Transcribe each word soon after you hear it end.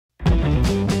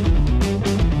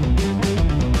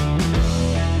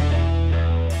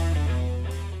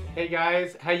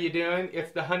guys, how you doing?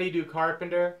 It's the Honey Do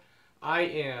Carpenter. I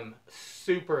am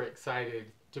super excited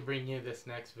to bring you this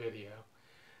next video.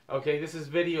 Okay, this is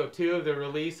video 2 of the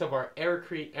release of our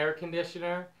Crete air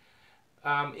conditioner.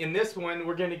 In this one,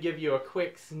 we're going to give you a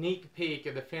quick sneak peek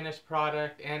of the finished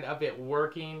product and of it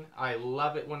working. I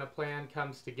love it when a plan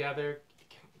comes together.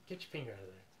 Get your finger out of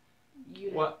there.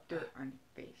 You have dirt on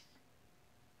your face.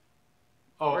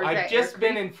 Oh, I've just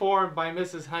been informed by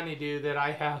Mrs. Honeydew that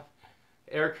I have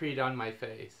Crete on my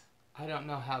face. I don't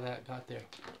know how that got there.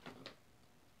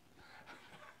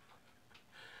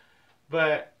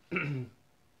 But,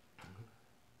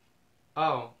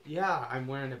 oh, yeah, I'm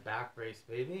wearing a back brace,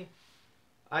 baby.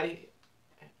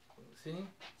 See,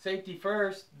 safety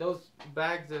first. Those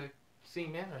bags of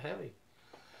cement are heavy.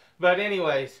 But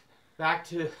anyways, back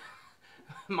to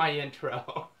my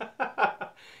intro.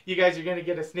 You guys are going to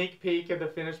get a sneak peek of the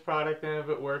finished product and of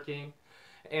it working.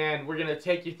 And we're going to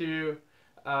take you through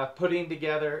putting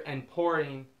together and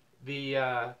pouring the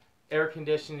air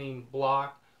conditioning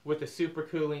block with the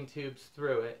supercooling tubes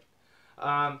through it.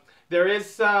 There is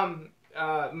some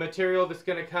material that's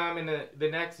going to come in the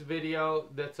next video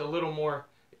that's a little more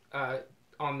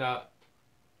on the,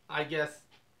 I guess,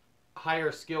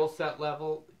 higher skill set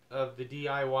level of the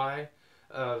DIY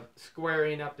of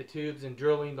squaring up the tubes and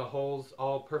drilling the holes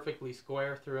all perfectly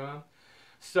square through them.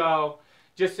 So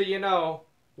just so you know,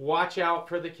 watch out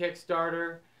for the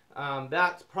Kickstarter.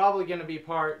 That's probably going to be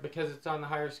part, because it's on the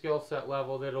higher skill set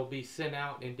level, that'll be sent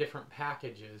out in different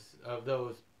packages of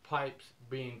those pipes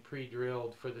being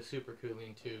pre-drilled for the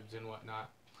supercooling tubes and whatnot.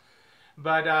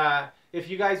 But if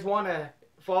you guys want to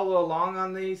follow along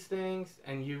on these things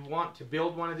and you want to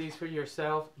build one of these for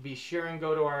yourself, be sure and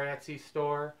go to our Etsy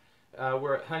store.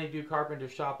 We're at Honey Do Carpenter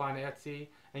Shop on Etsy,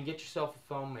 and get yourself a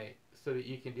foam mate so that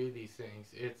you can do these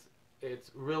things.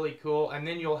 It's really cool, and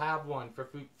then you'll have one for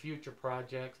future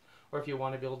projects, or if you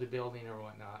want to build a building or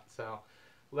whatnot. So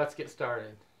let's get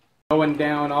started. Going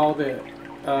down all the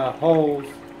holes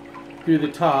through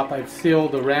the top. I've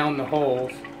sealed around the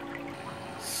holes.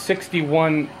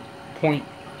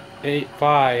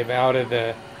 61.85 out of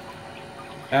the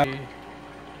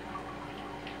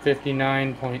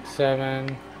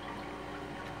 59.7,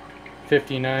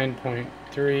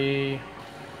 59.3.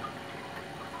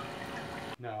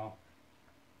 No.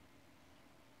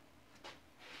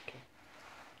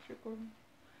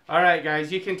 Alright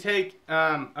guys, you can take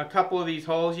a couple of these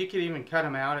holes. You could even cut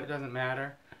them out, it doesn't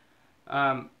matter.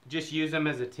 Just use them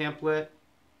as a template.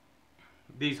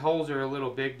 These holes are a little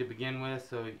big to begin with,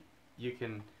 so you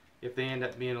can, if they end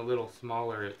up being a little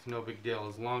smaller, it's no big deal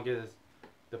as long as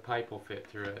the pipe will fit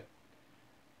through it.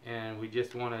 And we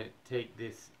just want to take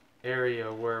this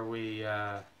area where we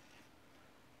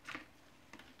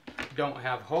don't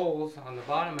have holes on the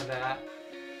bottom of that.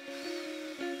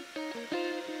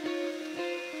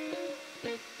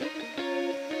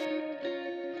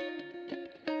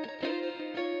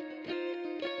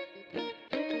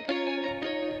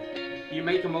 You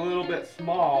make them a little bit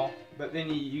small, but then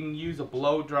you can use a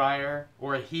blow dryer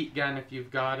or a heat gun if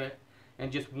you've got it,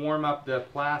 and just warm up the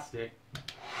plastic.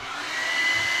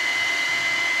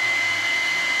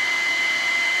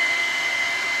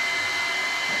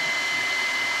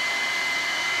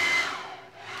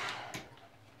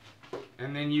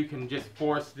 And then you can just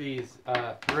force these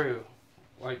through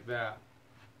like that.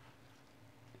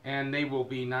 And they will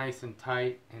be nice and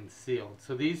tight and sealed.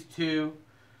 So these two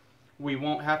we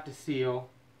won't have to seal,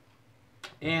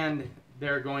 and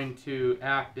they're going to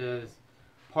act as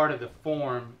part of the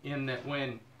form, in that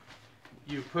when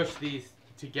you push these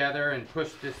together and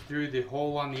push this through the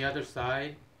hole on the other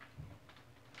side,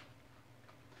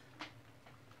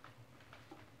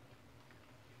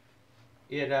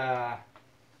 it'll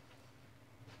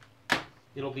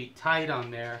be tight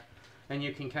on there, and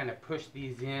you can kind of push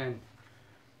these in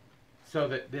so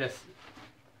that this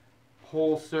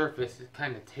whole surface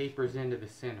kind of tapers into the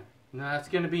center. Now that's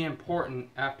going to be important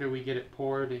after we get it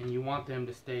poured, and you want them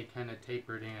to stay kind of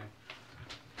tapered in.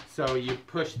 So you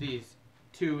push these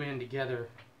two in together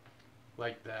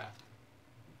like that,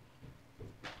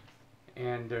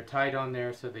 and they're tight on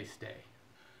there so they stay.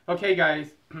 Okay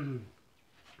guys,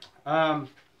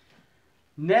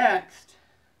 next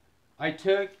I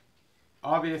took,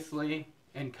 obviously,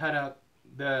 and cut up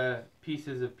the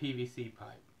pieces of PVC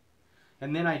pipe.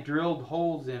 And then I drilled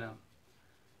holes in them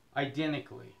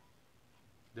identically.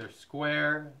 They're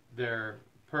square, they're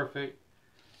perfect,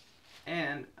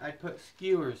 and I put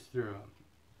skewers through them.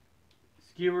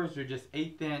 Skewers are just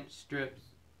 1/8"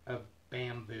 strips of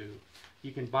bamboo.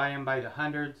 You can buy them by the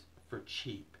hundreds for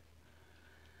cheap.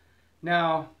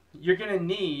 Now, you're going to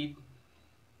need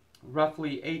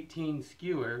roughly 18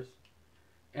 skewers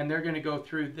and they're going to go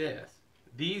through this.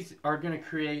 These are going to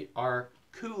create our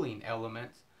cooling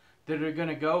elements that are going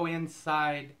to go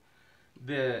inside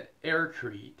the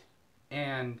aircrete.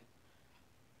 And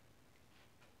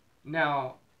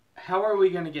now, how are we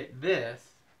going to get this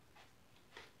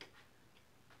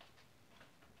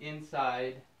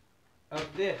inside of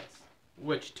this,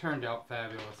 which turned out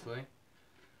fabulously?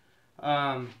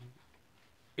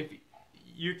 If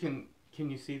you can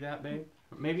you see that, babe?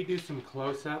 Maybe do some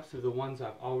close-ups of the ones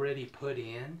I've already put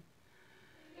in.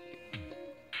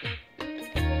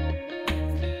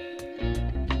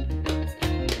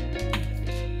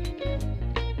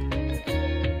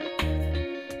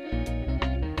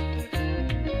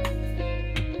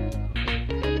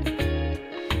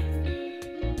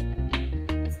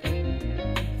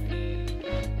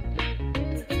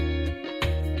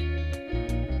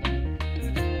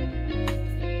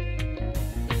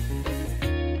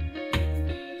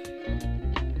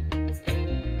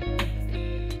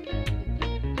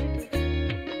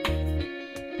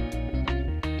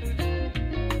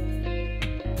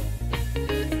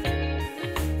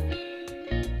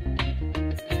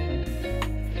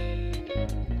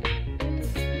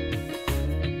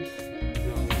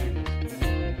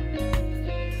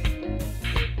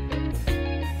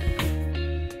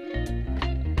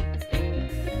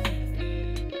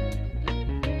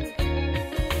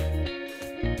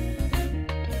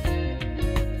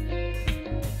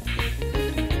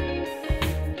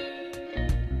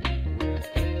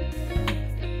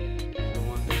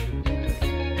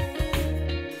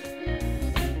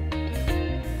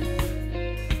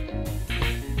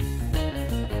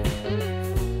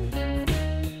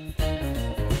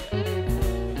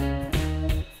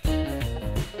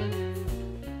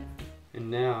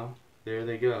 Now, there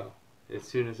they go. As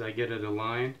soon as I get it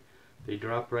aligned, they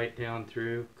drop right down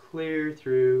through, clear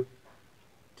through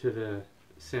to the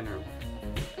center one.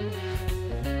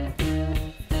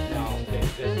 Now I'll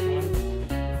take this one.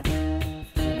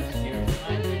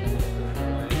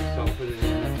 So I'll put it in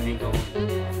an angle.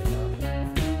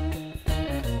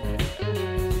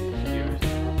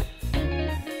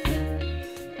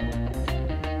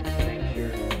 Make sure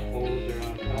the holes are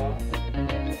on top.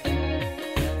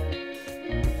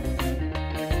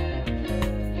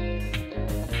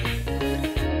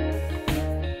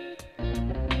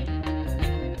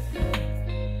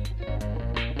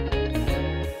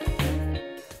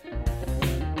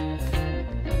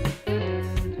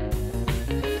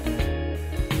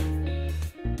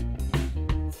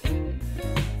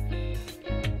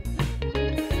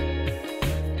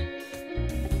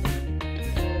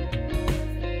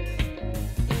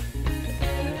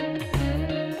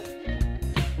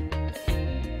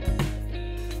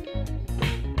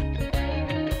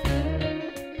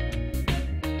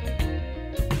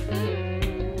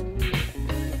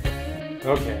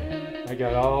 Okay, I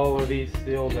got all of these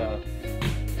sealed up.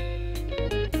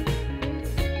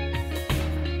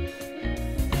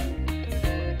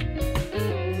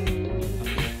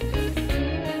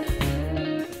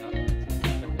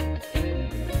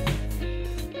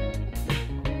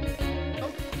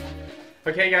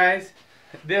 Okay guys,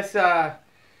 this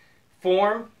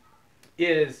form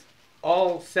is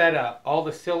all set up. All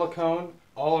the silicone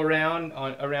all around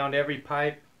around every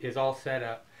pipe is all set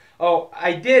up. Oh,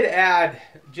 I did add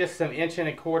just some 1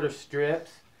 1/4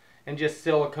 strips and just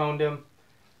siliconed them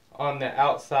on the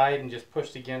outside and just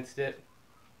pushed against it,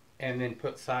 and then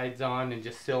put sides on and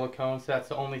just silicone. So that's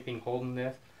the only thing holding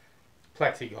this.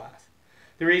 Plexiglass.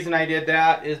 The reason I did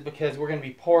that is because we're going to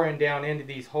be pouring down into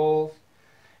these holes,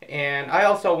 and I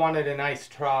also wanted a nice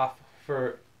trough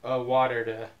for water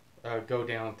to go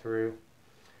down through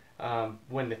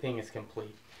when the thing is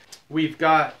complete. We've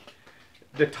got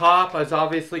the top is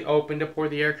obviously open to pour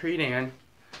the aircrete in.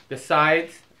 The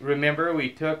sides, remember, we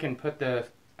took and put the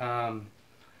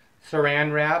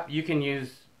saran wrap. You can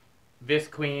use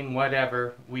Visqueen,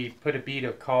 whatever. We put a bead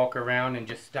of caulk around and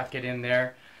just stuck it in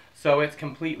there. So it's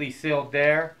completely sealed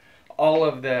there. All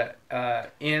of the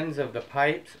ends of the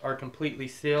pipes are completely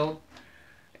sealed.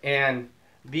 And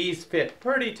these fit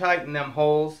pretty tight in them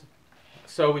holes.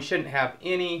 So we shouldn't have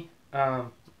any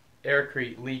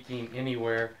aircrete leaking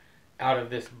anywhere out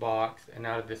of this box and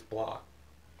out of this block.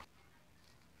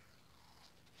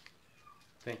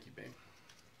 Thank you, babe.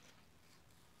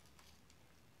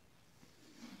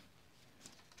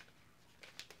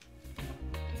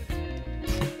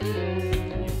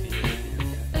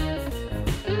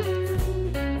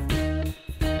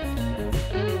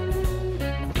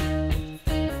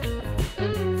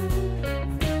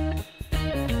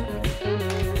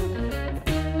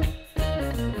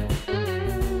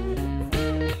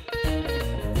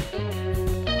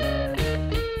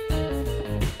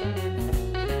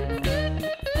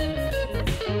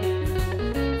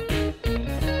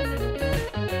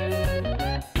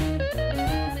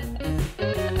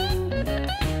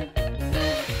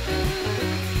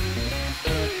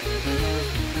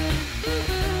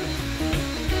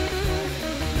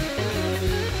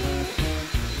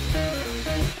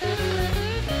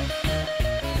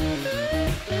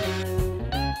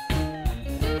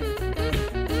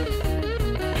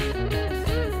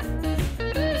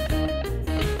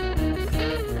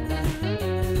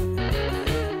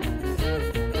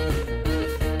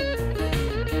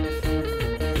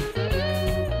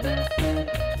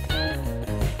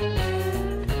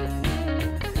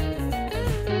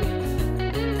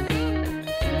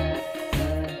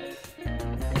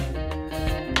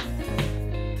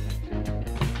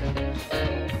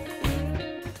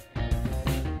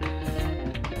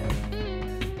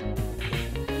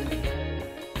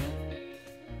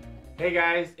 Hey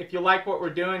guys, if you like what we're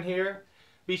doing here,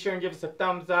 be sure and give us a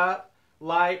thumbs up,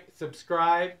 like,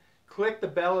 subscribe, click the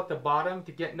bell at the bottom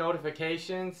to get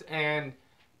notifications, and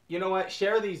you know what,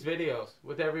 share these videos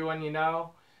with everyone you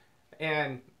know,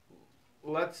 and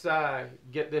let's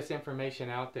get this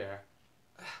information out there.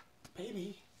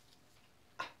 Baby,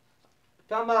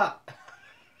 thumb up.